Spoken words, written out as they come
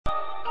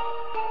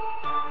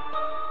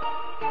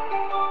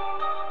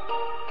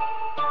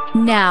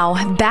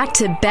Now, back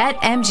to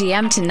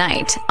BetMGM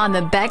Tonight on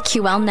the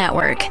BetQL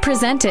Network,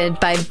 presented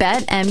by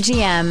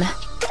BetMGM.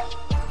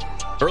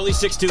 Early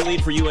 6-2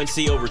 lead for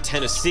UNC over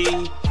Tennessee.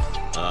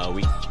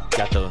 We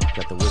got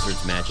the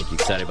Wizards magic. You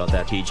excited about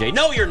that, PJ?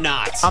 No, you're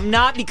not. I'm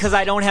not, because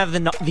I don't have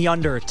the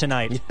under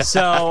tonight.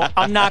 So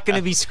I'm not going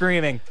to be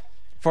screaming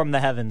from the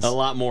heavens. A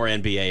lot more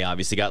NBA,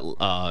 obviously.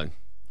 Got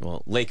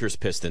Lakers,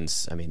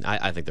 Pistons. I mean,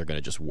 I think they're going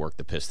to just work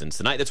the Pistons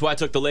tonight. That's why I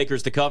took the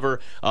Lakers to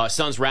cover.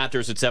 Suns,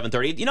 Raptors at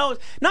 7:30. You know,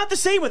 not the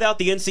same without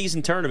the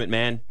in-season tournament,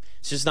 man.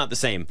 It's just not the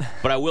same.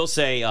 But I will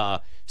say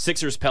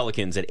Sixers,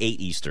 Pelicans at 8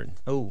 Eastern.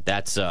 Oh,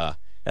 that's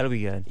that'll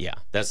be good. Yeah,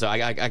 that's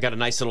I got a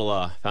nice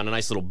little found a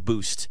nice little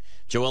boost.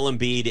 Joel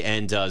Embiid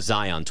and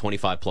Zion,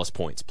 25 plus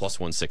points, plus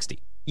 160.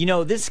 You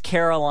know, this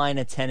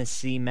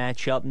Carolina-Tennessee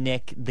matchup,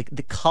 Nick,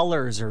 the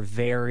colors are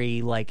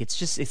very, it's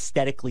just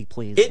aesthetically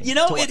pleasing. It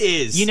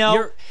is. You know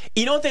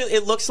what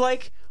it looks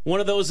like? One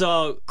of those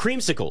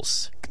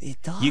creamsicles. It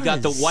does. You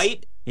got the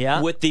white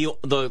with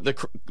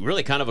the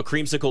really kind of a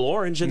creamsicle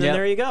orange, and then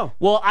there you go.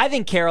 Well, I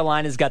think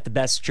Carolina's got the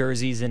best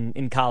jerseys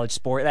in college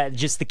sport.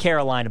 Just the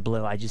Carolina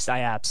blue. I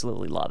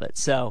absolutely love it.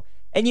 So...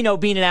 And,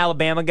 being an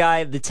Alabama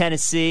guy, the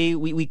Tennessee,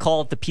 we call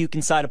it the puke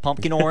inside a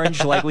pumpkin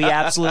orange. We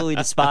absolutely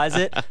despise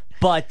it.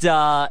 But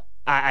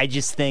I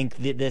just think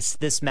that this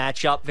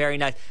matchup, very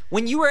nice.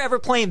 When you were ever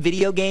playing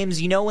video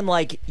games,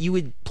 when, you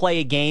would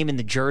play a game and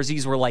the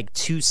jerseys were,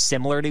 too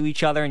similar to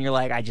each other, and you're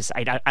like,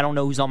 I don't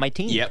know who's on my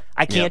team. Yep.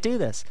 I can't do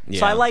this.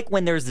 Yeah. So I like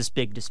when there's this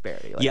big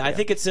disparity. I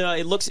think it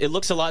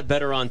looks a lot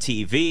better on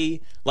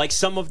TV. Like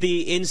some of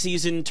the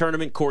in-season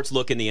tournament courts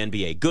look in the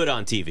NBA, good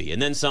on TV, and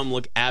then some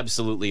look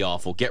absolutely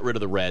awful. Get rid of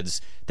the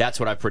Reds. That's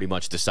what I've pretty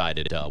much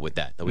decided with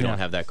that we don't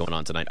have that going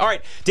on tonight. All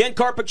right, Dan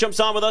Karpuc jumps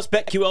on with us,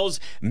 BetQL's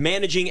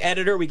managing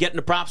editor. We get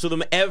into props with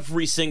him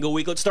every single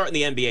week. Let's start in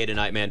the NBA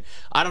tonight, man.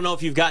 I don't know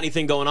if you've got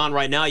anything going on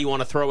right now you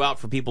want to throw out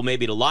for people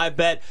maybe to live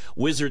bet.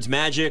 Wizards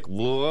Magic,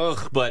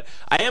 but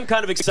I am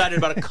kind of excited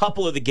about a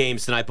couple of the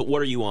games tonight, but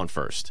what are you on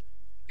first?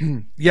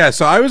 Yeah,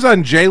 so I was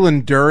on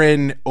Jalen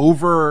Duren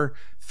over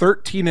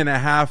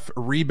 13.5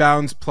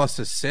 rebounds plus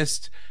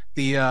assist.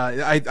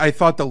 I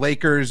thought the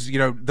Lakers,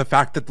 the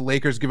fact that the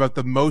Lakers give up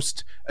the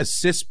most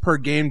assists per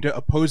game to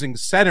opposing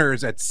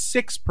centers at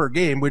 6 per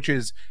game, which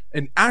is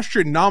an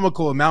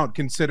astronomical amount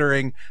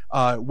considering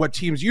what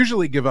teams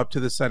usually give up to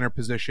the center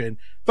position.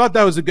 Thought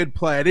that was a good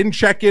play. I didn't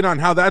check in on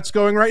how that's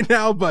going right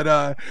now,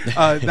 but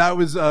that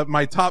was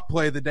my top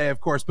play of the day,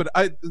 of course. But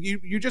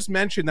you just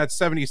mentioned that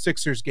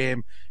 76ers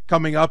game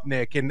coming up,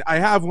 Nick, and I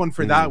have one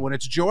for that one.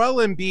 It's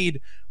Joel Embiid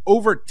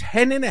over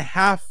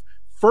 10.5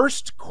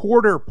 first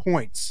quarter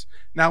points.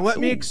 Now, let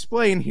me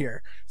explain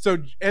here. So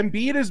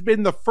Embiid has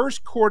been the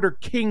first quarter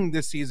king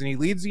this season. He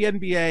leads the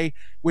NBA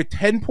with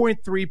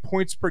 10.3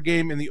 points per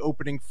game in the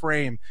opening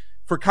frame.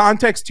 For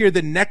context here,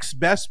 the next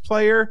best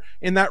player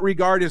in that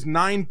regard is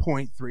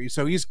 9.3.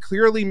 So he's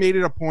clearly made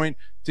it a point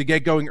to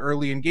get going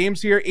early in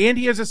games here. And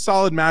he has a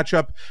solid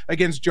matchup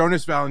against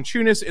Jonas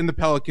Valanciunas in the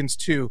Pelicans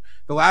too.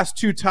 The last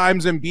 2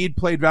 times Embiid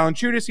played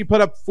Valanciunas, he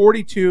put up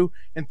 42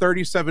 and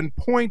 37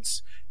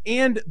 points.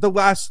 And the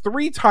last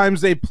 3 times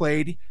they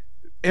played,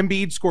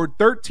 Embiid scored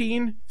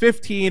 13,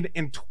 15,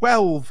 and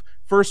 12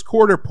 first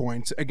quarter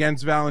points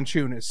against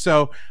Valanciunas.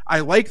 So I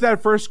like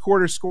that first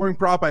quarter scoring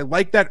prop. I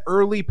like that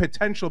early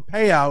potential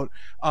payout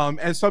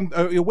as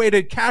a way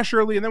to cash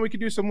early, and then we could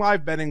do some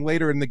live betting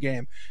later in the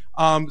game.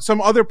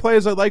 Some other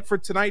plays I like for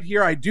tonight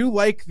here. I do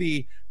like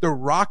the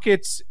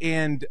Rockets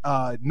and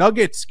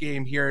Nuggets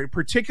game here,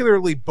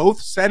 particularly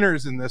both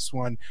centers in this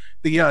one.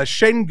 The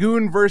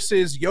Şengün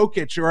versus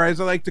Jokic, or as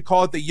I like to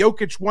call it, the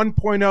Jokic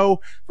 1.0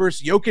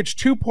 versus Jokic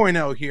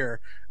 2.0 here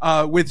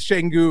with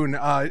Şengün.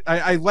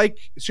 I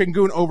like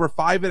Şengün over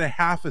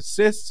 5.5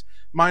 assists,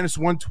 minus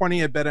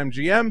 120 at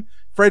BetMGM.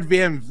 Fred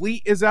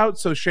VanVleet is out,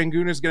 so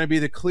Şengün is going to be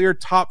the clear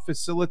top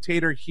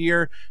facilitator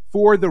here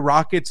for the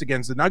Rockets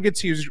against the Nuggets.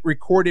 He's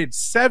recorded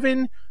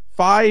 7,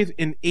 5,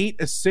 and 8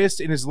 assists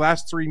in his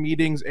last 3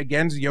 meetings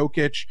against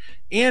Jokic,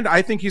 and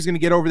I think he's going to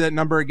get over that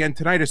number again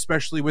tonight,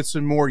 especially with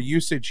some more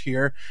usage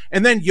here.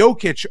 And then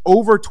Jokic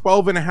over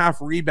 12.5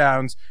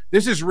 rebounds.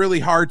 This is really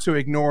hard to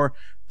ignore.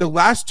 The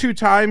last 2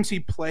 times he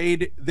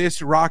played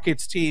this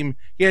Rockets team,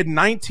 he had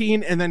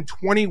 19 and then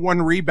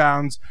 21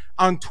 rebounds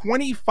on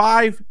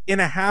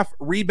 25.5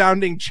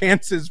 rebounding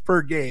chances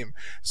per game.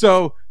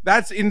 So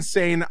that's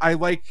insane. I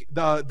like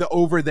the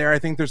over there. I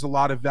think there's a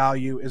lot of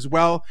value as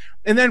well.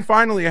 And then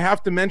finally, I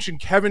have to mention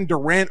Kevin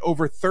Durant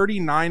over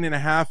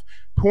 39.5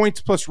 points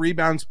plus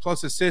rebounds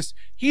plus assists.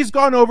 He's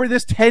gone over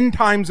this 10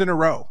 times in a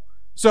row.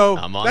 So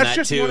that's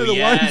just one of the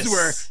ones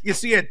where you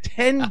see a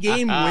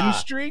 10-game win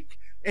streak,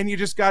 and you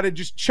just got to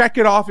just check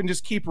it off and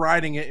just keep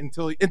riding it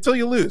until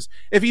you lose.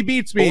 If he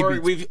beats me,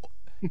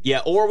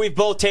 or we've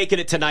both taken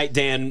it tonight,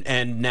 Dan,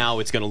 and now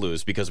it's going to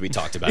lose because we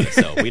talked about it.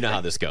 So we know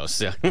how this goes.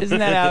 So. Isn't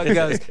that how it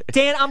goes?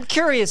 Dan, I'm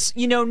curious,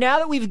 now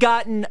that we've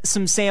gotten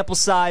some sample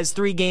size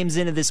 3 games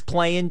into this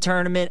play-in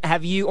tournament,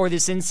 or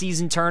this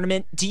in-season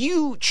tournament, do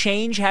you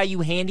change how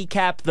you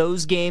handicap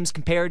those games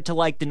compared to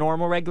the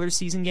normal regular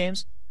season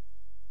games?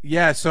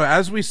 Yeah, so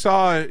as we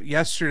saw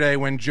yesterday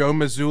when Joe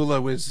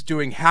Mazzulla was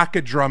doing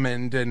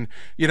Hack-a-Drummond and,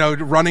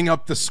 running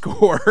up the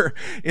score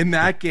in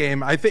that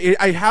game, I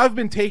have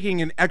been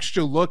taking an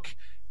extra look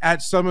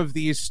at some of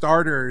these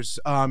starters.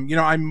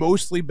 I'm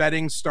mostly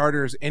betting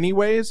starters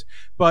anyways,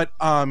 but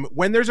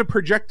when there's a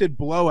projected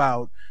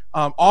blowout,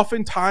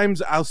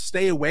 oftentimes I'll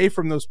stay away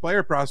from those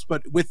player props,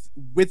 but with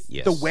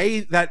Yes. the way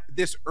that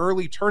this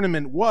early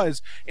tournament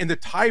was in the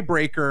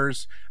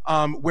tiebreakers,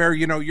 where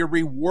you're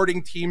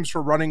rewarding teams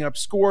for running up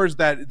scores,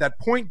 that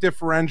point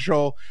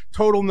differential,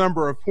 total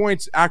number of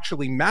points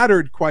actually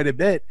mattered quite a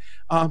bit.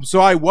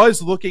 So I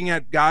was looking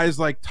at guys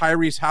like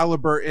Tyrese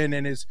Halliburton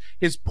and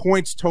his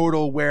points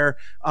total, where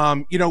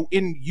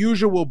in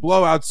usual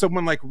blowouts,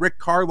 someone like Rick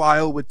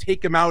Carlisle would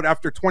take him out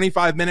after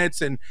 25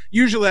 minutes, and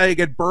usually I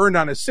get burned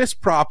on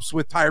assist props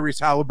with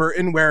Tyrese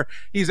Halliburton, where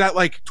he's at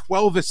like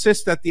 12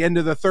 assists at the end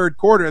of the third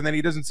quarter, and then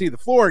he doesn't see the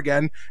floor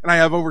again, and I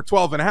have over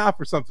 12 and a half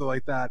or something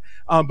like that.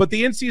 But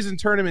the in-season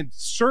tournament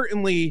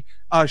certainly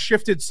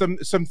shifted some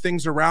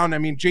things around. I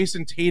mean,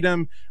 Jason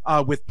Tatum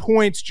with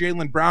points,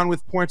 Jaylen Brown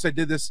with points. I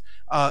did this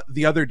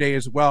the other day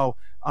as well.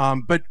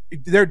 But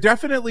there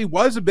definitely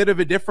was a bit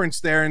of a difference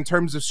there in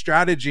terms of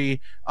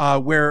strategy,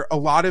 where a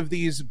lot of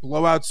these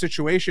blowout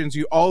situations,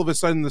 all of a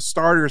sudden the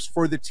starters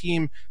for the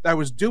team that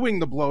was doing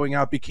the blowing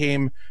out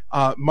became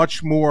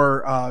much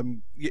more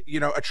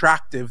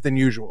attractive than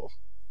usual.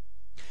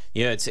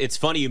 Yeah, it's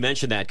funny you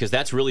mentioned that, because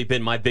that's really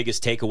been my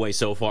biggest takeaway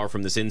so far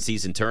from this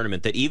in-season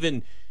tournament, that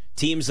even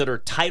teams that are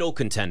title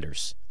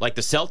contenders, like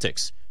the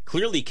Celtics,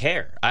 clearly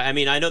care. I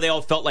mean, I know they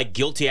all felt like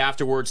guilty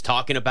afterwards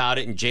talking about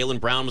it, and Jaylen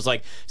Brown was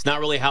like, it's not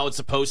really how it's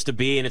supposed to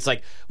be, and it's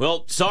like,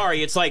 well,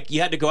 sorry, it's like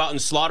you had to go out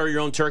and slaughter your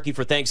own turkey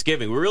for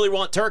Thanksgiving. We really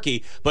want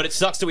turkey, but it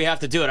sucks that we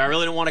have to do it. I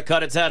really don't want to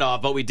cut its head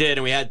off, but we did,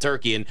 and we had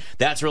turkey, and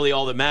that's really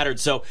all that mattered.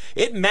 So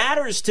it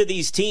matters to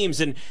these teams,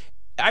 and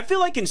I feel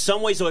like in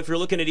some ways, though, if you're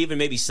looking at even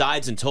maybe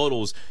sides and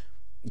totals,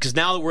 because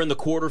now that we're in the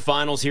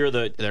quarterfinals here,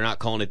 they're not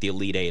calling it the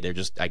Elite Eight. They're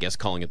just, I guess,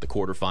 calling it the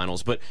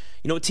quarterfinals. But,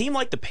 a team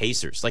like the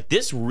Pacers, like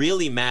this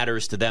really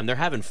matters to them. They're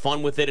having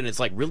fun with it, and it's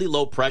like really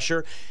low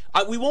pressure.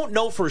 We won't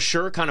know for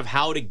sure kind of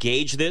how to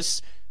gauge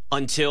this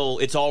until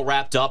it's all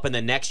wrapped up, and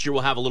then next year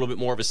we'll have a little bit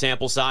more of a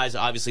sample size.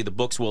 Obviously, the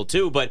books will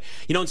too. But,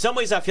 in some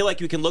ways, I feel like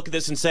you can look at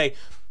this and say,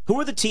 who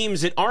are the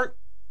teams that aren't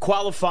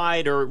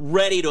qualified or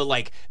ready to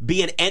like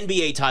be an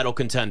NBA title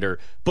contender,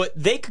 but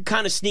they could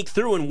kind of sneak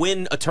through and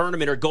win a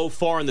tournament or go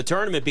far in the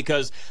tournament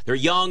because they're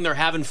young, they're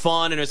having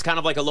fun, and it's kind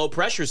of like a low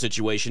pressure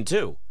situation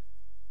too.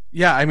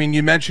 Yeah, I mean,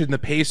 you mentioned the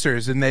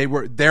Pacers, and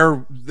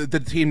they're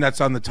the team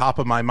that's on the top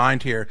of my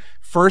mind here.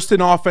 First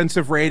in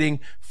offensive rating,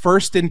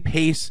 first in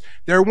pace.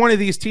 They're one of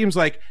these teams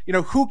like,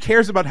 who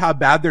cares about how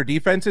bad their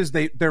defense is?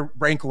 They're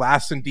ranked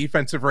last in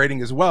defensive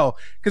rating as well.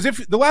 Because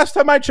if the last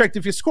time I checked,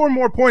 if you score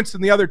more points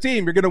than the other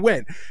team, you're going to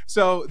win.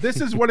 So this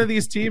is one of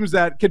these teams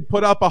that could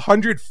put up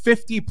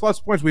 150 plus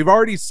points. We've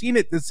already seen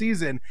it this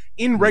season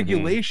in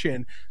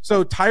regulation.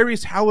 So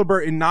Tyrese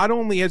Halliburton, not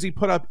only has he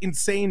put up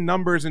insane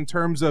numbers in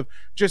terms of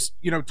just,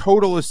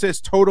 total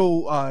assists,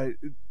 total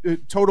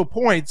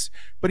points,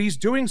 but he's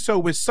doing so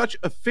with such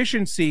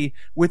efficiency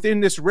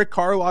within this Rick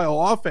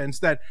Carlisle offense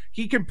that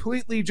he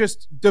completely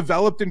just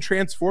developed and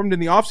transformed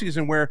in the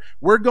offseason, where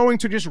we're going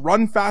to just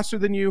run faster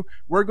than you.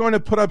 We're going to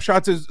put up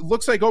shots. It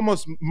looks like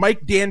almost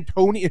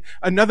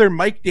another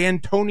Mike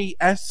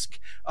D'Antoni-esque,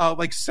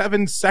 like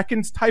 7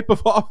 seconds type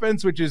of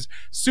offense, which is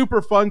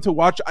super fun to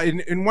watch.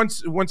 And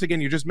once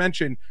again, you just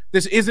mentioned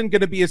this isn't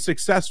going to be a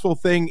successful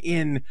thing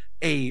in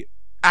a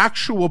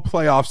actual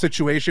playoff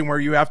situation where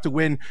you have to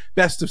win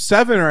best of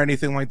 7 or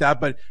anything like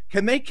that, but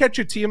can they catch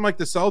a team like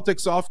the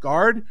Celtics off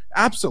guard?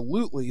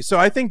 Absolutely. So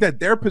I think that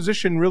they're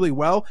positioned really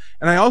well,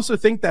 and I also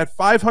think that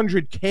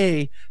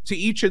 $500K to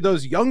each of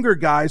those younger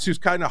guys who's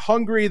kind of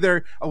hungry.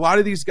 A lot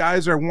of these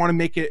guys want to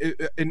make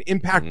an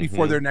impact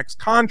before their next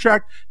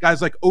contract.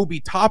 Guys like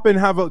Obi Toppin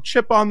have a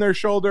chip on their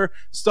shoulder,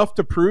 stuff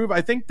to prove. I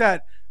think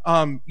that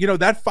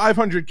that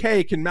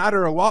 $500K can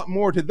matter a lot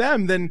more to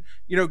them than,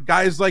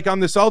 guys like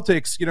on the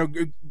Celtics,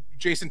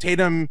 Jason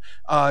Tatum,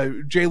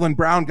 Jaylen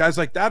Brown, guys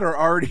like that are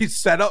already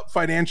set up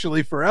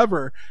financially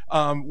forever,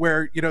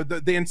 where,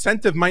 the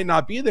incentive might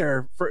not be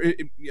there for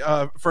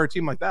a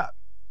team like that.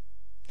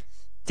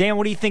 Dan,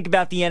 what do you think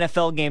about the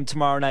NFL game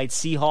tomorrow night?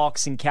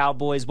 Seahawks and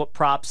Cowboys. What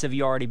props have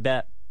you already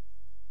bet?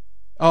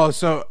 Oh,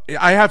 so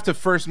I have to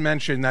first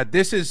mention that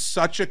this is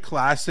such a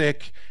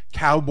classic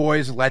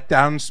Cowboys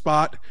letdown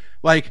spot.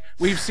 Like,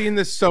 we've seen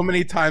this so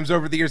many times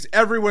over the years.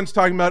 Everyone's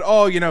talking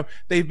about,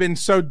 they've been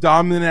so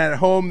dominant at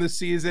home this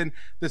season.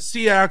 The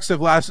Seahawks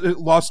have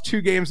lost 2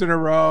 games in a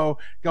row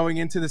going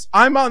into this.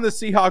 I'm on the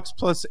Seahawks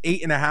plus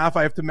 8.5.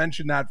 I have to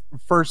mention that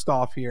first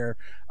off here.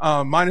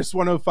 Minus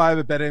 105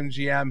 at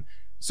BetMGM.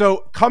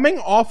 So coming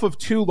off of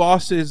 2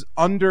 losses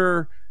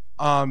under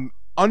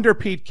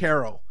Pete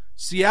Carroll,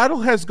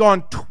 Seattle has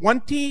gone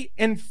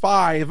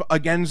 20-5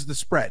 against the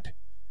spread,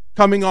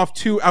 coming off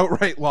 2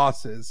 outright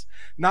losses.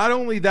 Not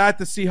only that,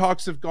 the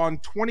Seahawks have gone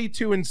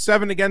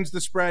 22-7 against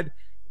the spread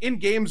in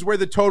games where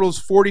the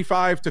total's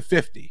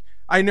 45-50.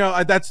 I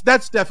know that's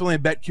definitely a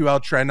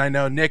BetQL trend. I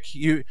know, Nick,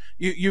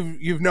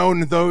 you've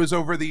known those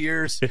over the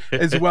years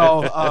as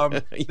well.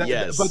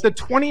 Yes. But the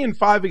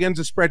 20-5 against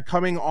the spread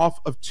coming off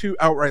of 2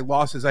 outright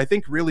losses, I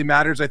think really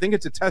matters. I think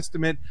it's a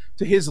testament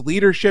to his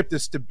leadership, the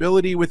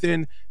stability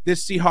within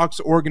this Seahawks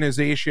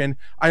organization.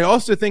 I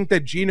also think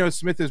that Geno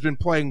Smith has been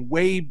playing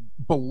way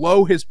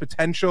below his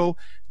potential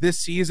this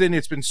season.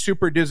 It's been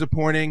super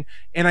disappointing.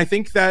 And I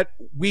think that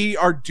we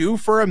are due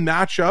for a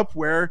matchup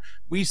where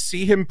we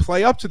see him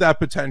play up to that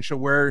potential,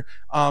 where,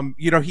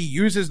 he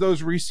uses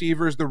those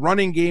receivers. The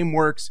running game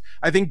works.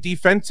 I think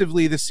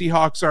defensively, the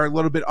Seahawks are a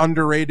little bit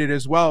underrated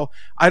as well.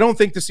 I don't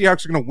think the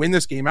Seahawks are going to win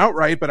this game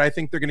outright, but I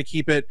think they're going to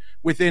keep it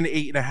within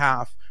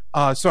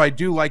 8.5. So I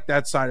do like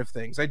that side of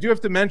things. I do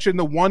have to mention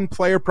the one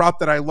player prop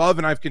that I love,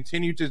 and I've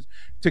continued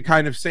to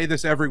kind of say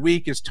this every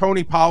week, is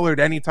Tony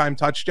Pollard anytime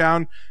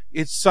touchdown.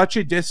 It's such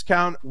a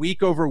discount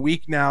week over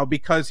week now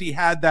because he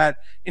had that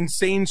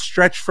insane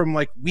stretch from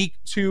like week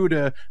 2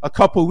 to a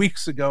couple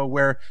weeks ago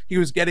where he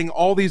was getting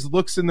all these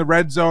looks in the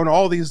red zone,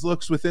 all these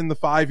looks within the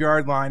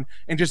 5-yard line,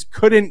 and just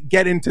couldn't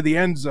get into the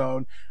end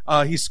zone.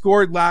 He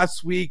scored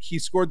last week. He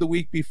scored the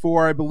week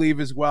before, I believe,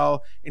 as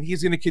well. And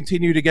he's going to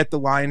continue to get the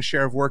lion's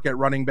share of work at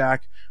running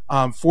back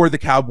for the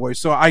Cowboys.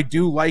 So I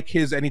do like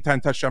his anytime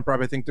touchdown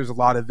prop. I think there's a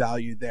lot of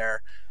value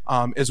there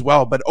as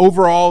well. But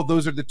overall,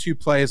 those are the 2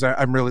 plays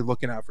I'm really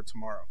looking at for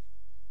tomorrow.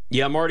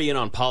 Yeah, I'm already in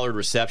on Pollard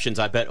receptions.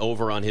 I bet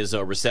over on his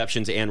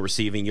receptions and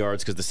receiving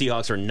yards because the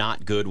Seahawks are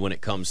not good when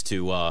it comes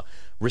to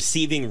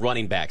receiving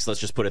running backs. Let's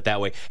just put it that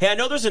way. Hey, I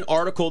know there's an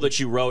article that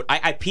you wrote.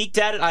 I peeked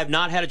at it. I've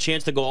not had a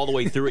chance to go all the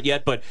way through it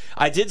yet, but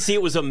I did see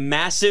it was a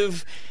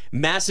massive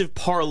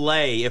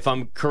parlay, if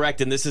I'm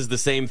correct, and this is the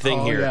same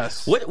thing here.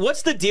 Yes.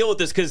 What's the deal with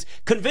this? Because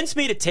convince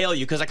me to tail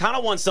you because I kind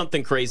of want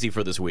something crazy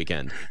for this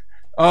weekend.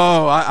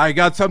 Oh, I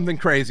got something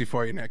crazy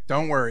for you, Nick.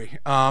 Don't worry.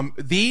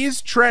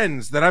 These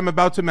trends that I'm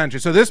about to mention,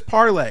 so this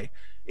parlay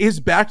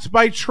is backed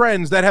by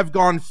trends that have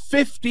gone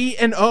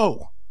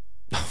 50-0.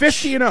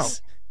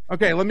 50-0.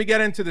 Okay, let me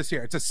get into this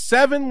here. It's a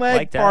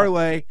 7-leg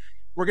parlay.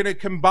 We're going to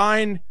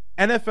combine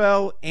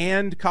NFL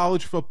and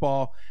college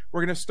football.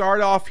 We're going to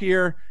start off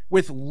here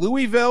with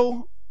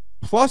Louisville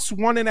plus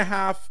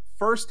 1.5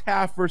 first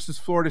half versus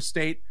Florida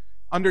State.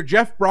 Under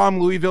Jeff Brom,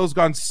 Louisville's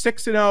gone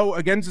 6-0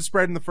 against the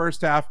spread in the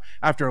first half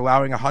after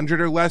allowing 100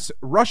 or less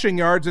rushing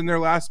yards in their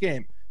last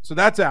game. So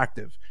that's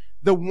active.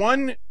 The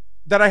one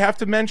that I have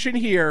to mention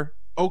here,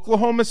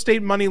 Oklahoma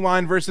State money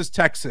line versus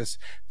Texas,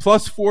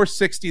 plus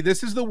 460.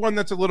 This is the one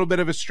that's a little bit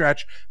of a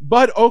stretch,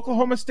 but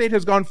Oklahoma State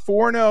has gone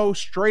 4-0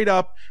 straight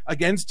up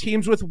against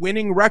teams with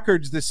winning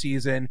records this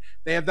season.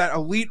 They have that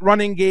elite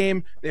running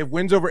game. They have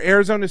wins over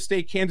Arizona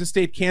State,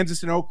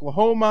 Kansas, and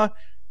Oklahoma.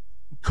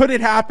 Could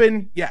it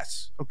happen?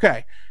 Yes.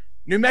 Okay.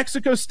 New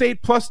Mexico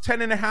State plus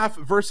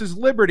 10.5 versus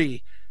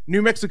Liberty.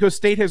 New Mexico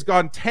State has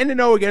gone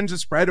 10-0 against the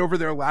spread over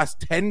their last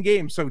 10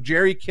 games. So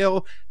Jerry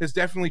Kill has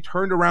definitely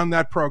turned around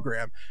that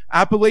program.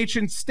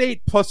 Appalachian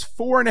State plus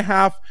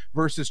 4.5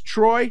 versus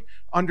Troy.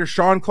 Under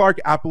Sean Clark,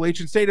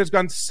 Appalachian State has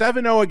gone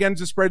 7-0 against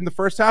the spread in the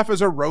first half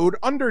as a road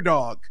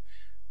underdog.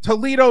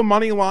 Toledo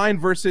money line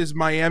versus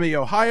Miami,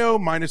 Ohio,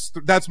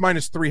 that's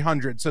minus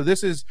 300. So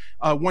this is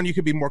one you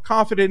could be more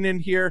confident in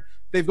here.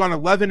 They've gone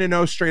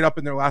 11-0 straight up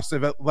in their last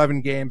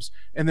 11 games,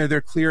 and they're their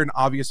clear and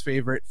obvious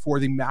favorite for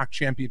the MAC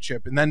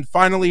championship. And then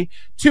finally,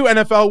 2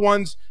 NFL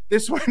ones.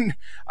 This one,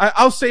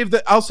 I'll save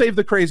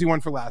the crazy one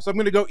for last. I'm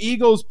going to go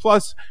Eagles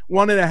plus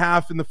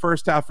 1.5 in the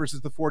first half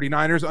versus the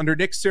 49ers. Under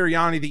Nick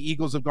Sirianni, the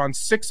Eagles have gone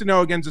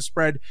 6-0 against the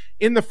spread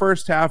in the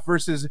first half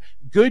versus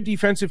good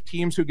defensive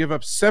teams who give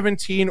up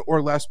 17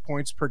 or less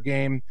points per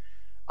game.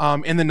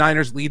 And the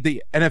Niners lead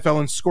the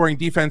NFL in scoring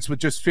defense with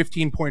just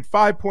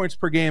 15.5 points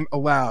per game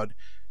allowed.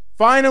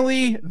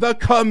 Finally, the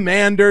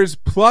Commanders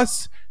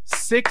plus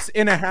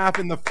 6.5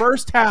 in the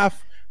first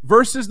half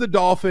versus the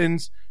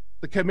Dolphins.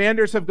 The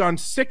Commanders have gone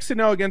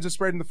 6-0 against the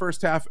spread in the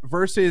first half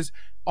versus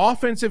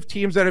offensive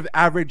teams that have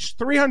averaged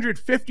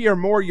 350 or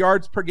more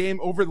yards per game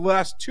over the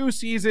last 2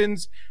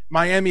 seasons.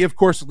 Miami, of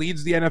course,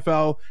 leads the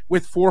NFL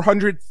with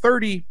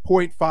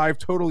 430.5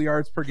 total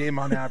yards per game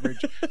on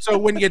average. So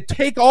when you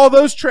take all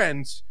those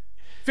trends,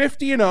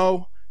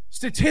 50-0,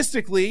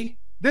 statistically,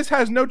 this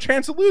has no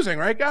chance of losing,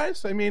 right,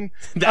 guys? I mean,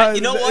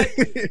 you know what?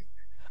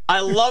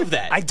 I love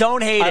that. I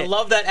don't hate it. I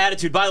love that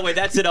attitude. By the way,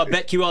 that's at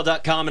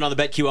BetQL.com and on the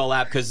BetQL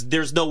app because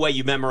there's no way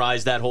you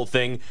memorize that whole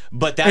thing,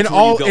 but that's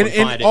where you go and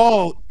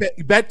find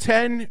it. Bet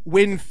 10,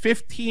 win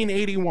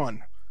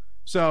 1581.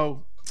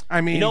 So, I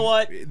mean, you know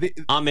what?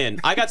 I'm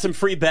in. I got some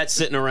free bets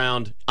sitting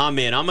around. I'm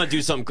in. I'm going to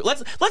do something.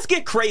 Let's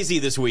get crazy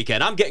this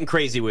weekend. I'm getting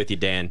crazy with you,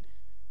 Dan.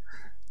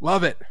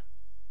 Love it.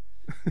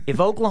 If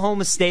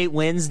Oklahoma State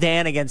wins,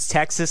 Dan, against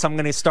Texas, I'm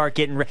going to start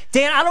getting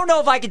Dan, I don't know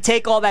if I can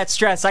take all that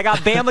stress. I got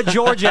Bama,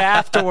 Georgia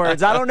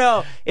afterwards. I don't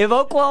know. If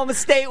Oklahoma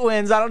State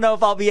wins, I don't know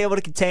if I'll be able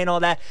to contain all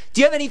that.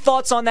 Do you have any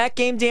thoughts on that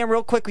game, Dan,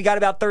 real quick? We got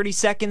about 30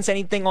 seconds.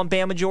 Anything on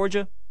Bama,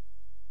 Georgia?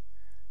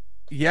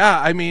 Yeah,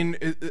 I mean,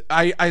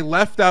 I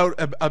left out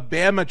a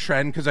Bama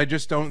trend because I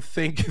just don't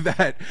think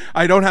that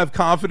I don't have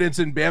confidence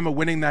in Bama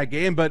winning that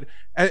game. But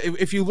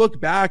if you look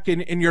back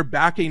and you're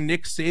backing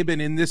Nick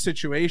Saban in this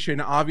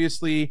situation,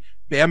 obviously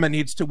Bama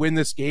needs to win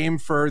this game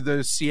for the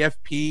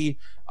CFP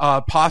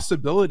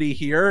possibility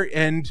here.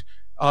 And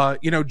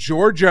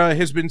Georgia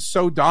has been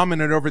so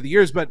dominant over the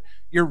years, but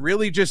you're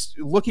really just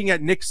looking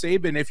at Nick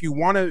Saban. If you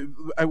want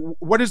to,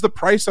 what is the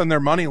price on their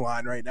money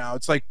line right now?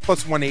 It's like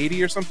plus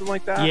 180 or something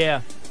like that.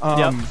 Yeah.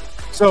 Yep.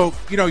 So,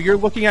 you're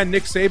looking at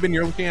Nick Saban,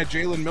 you're looking at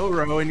Jalen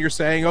Milroe, and you're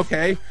saying,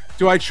 okay,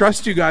 do I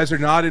trust you guys or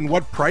not? And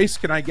what price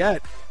can I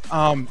get?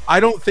 I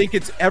don't think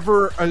it's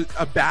ever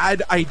a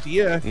bad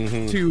idea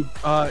to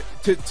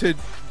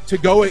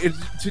go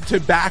to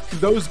back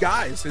those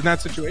guys in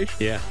that situation.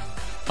 Yeah.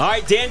 All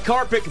right, Dan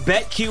Karpuc,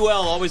 BetQL.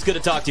 Always good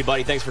to talk to you,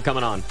 buddy. Thanks for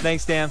coming on.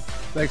 Thanks, Dan.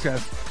 Thanks,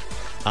 guys.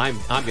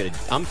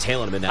 I'm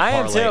tailing him in that I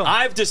am parlay. too.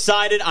 I've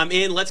decided I'm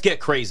in. Let's get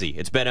crazy.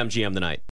 It's BetMGM tonight.